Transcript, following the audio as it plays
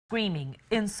Screaming,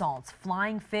 insults,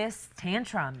 flying fists,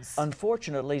 tantrums.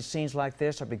 Unfortunately, scenes like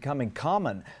this are becoming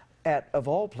common at, of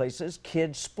all places,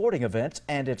 kids' sporting events,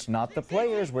 and it's not the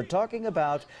players we're talking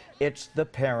about, it's the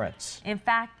parents. In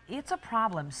fact, it's a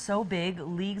problem so big,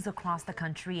 leagues across the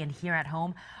country and here at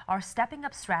home are stepping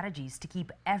up strategies to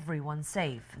keep everyone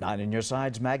safe. 9 on your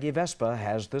side's Maggie Vespa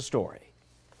has the story.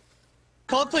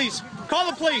 Call the police! Call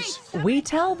the police! We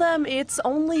tell them it's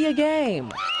only a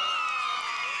game.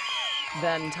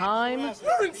 Then time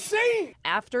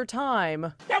after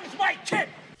time, That was my kid!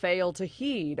 fail to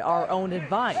heed our own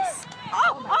advice.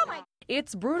 Oh my!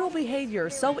 It's brutal behavior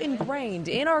so ingrained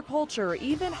in our culture,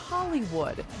 even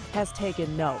Hollywood has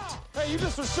taken note. Hey, you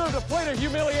just were served a plate of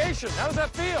humiliation. How does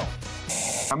that feel?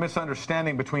 A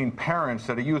misunderstanding between parents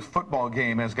at a youth football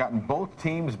game has gotten both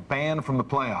teams banned from the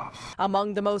playoffs.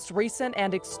 Among the most recent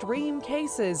and extreme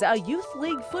cases, a youth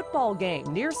league football game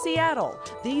near Seattle.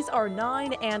 These are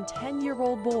 9 and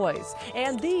 10-year-old boys,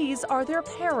 and these are their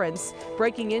parents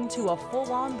breaking into a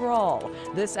full-on brawl.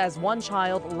 This as one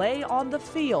child lay on the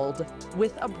field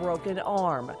with a broken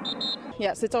arm.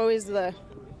 Yes, it's always the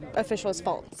official's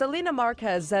fault. Selena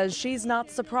Marquez says she's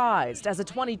not surprised. As a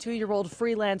 22-year-old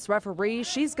freelance referee,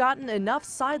 she's gotten enough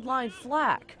sideline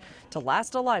flack to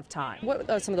last a lifetime. What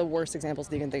are some of the worst examples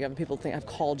that you can think of? People think I've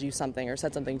called you something or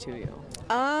said something to you.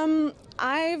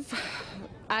 I've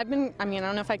been. I mean, I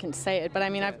don't know if I can say it, but I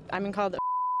mean, I've been called.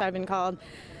 I've been called.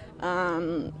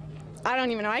 I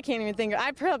don't even know. I can't even think.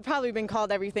 I've probably been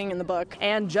called everything in the book.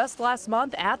 And just last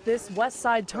month at this West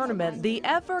Side tournament, the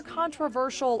ever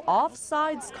controversial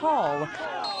offsides call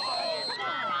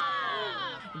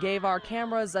gave our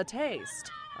cameras a taste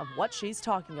of what she's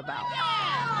talking about.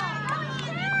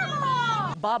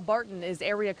 Bob Barton is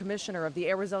area commissioner of the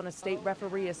Arizona State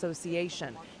Referee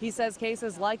Association. He says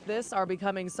cases like this are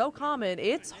becoming so common,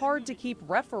 it's hard to keep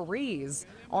referees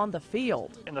on the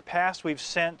field. In the past, we've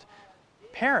sent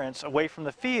parents away from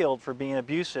the field for being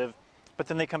abusive, but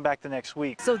then they come back the next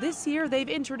week. So this year they've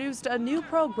introduced a new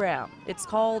program. It's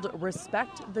called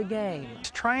Respect the Game. It's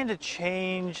trying to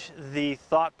change the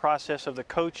thought process of the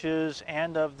coaches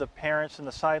and of the parents in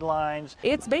the sidelines.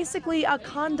 It's basically a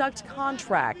conduct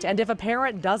contract, and if a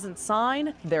parent doesn't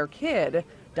sign, their kid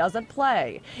doesn't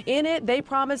play. In it, they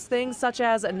promise things such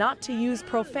as not to use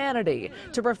profanity,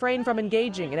 to refrain from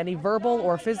engaging in any verbal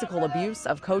or physical abuse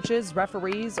of coaches,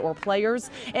 referees, or players,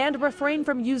 and refrain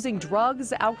from using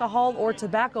drugs, alcohol, or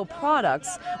tobacco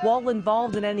products while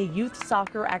involved in any youth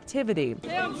soccer activity.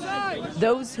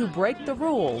 Those who break the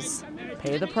rules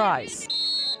pay the price.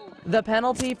 The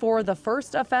penalty for the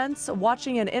first offense,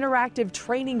 watching an interactive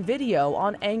training video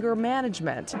on anger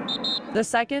management. The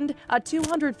second, a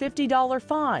 $250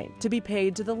 fine to be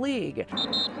paid to the league.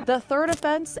 The third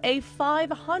offense, a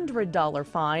 $500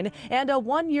 fine and a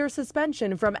 1-year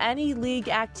suspension from any league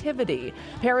activity.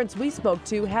 Parents we spoke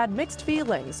to had mixed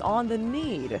feelings on the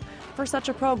need for such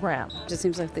a program. It just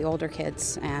seems like the older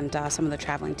kids and some of the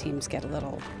traveling teams get a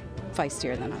little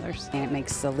feistier than others. And it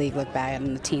makes the league look bad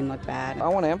and the team look bad. I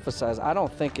want to emphasize, I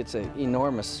don't think it's an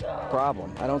enormous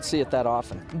problem. I don't see it that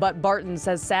often. But Barton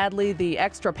says sadly the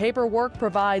extra paperwork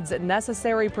provides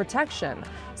necessary protection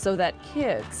so that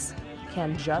kids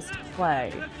can just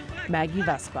play. Maggie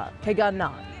Vespa,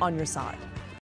 KGUN-9 on your side.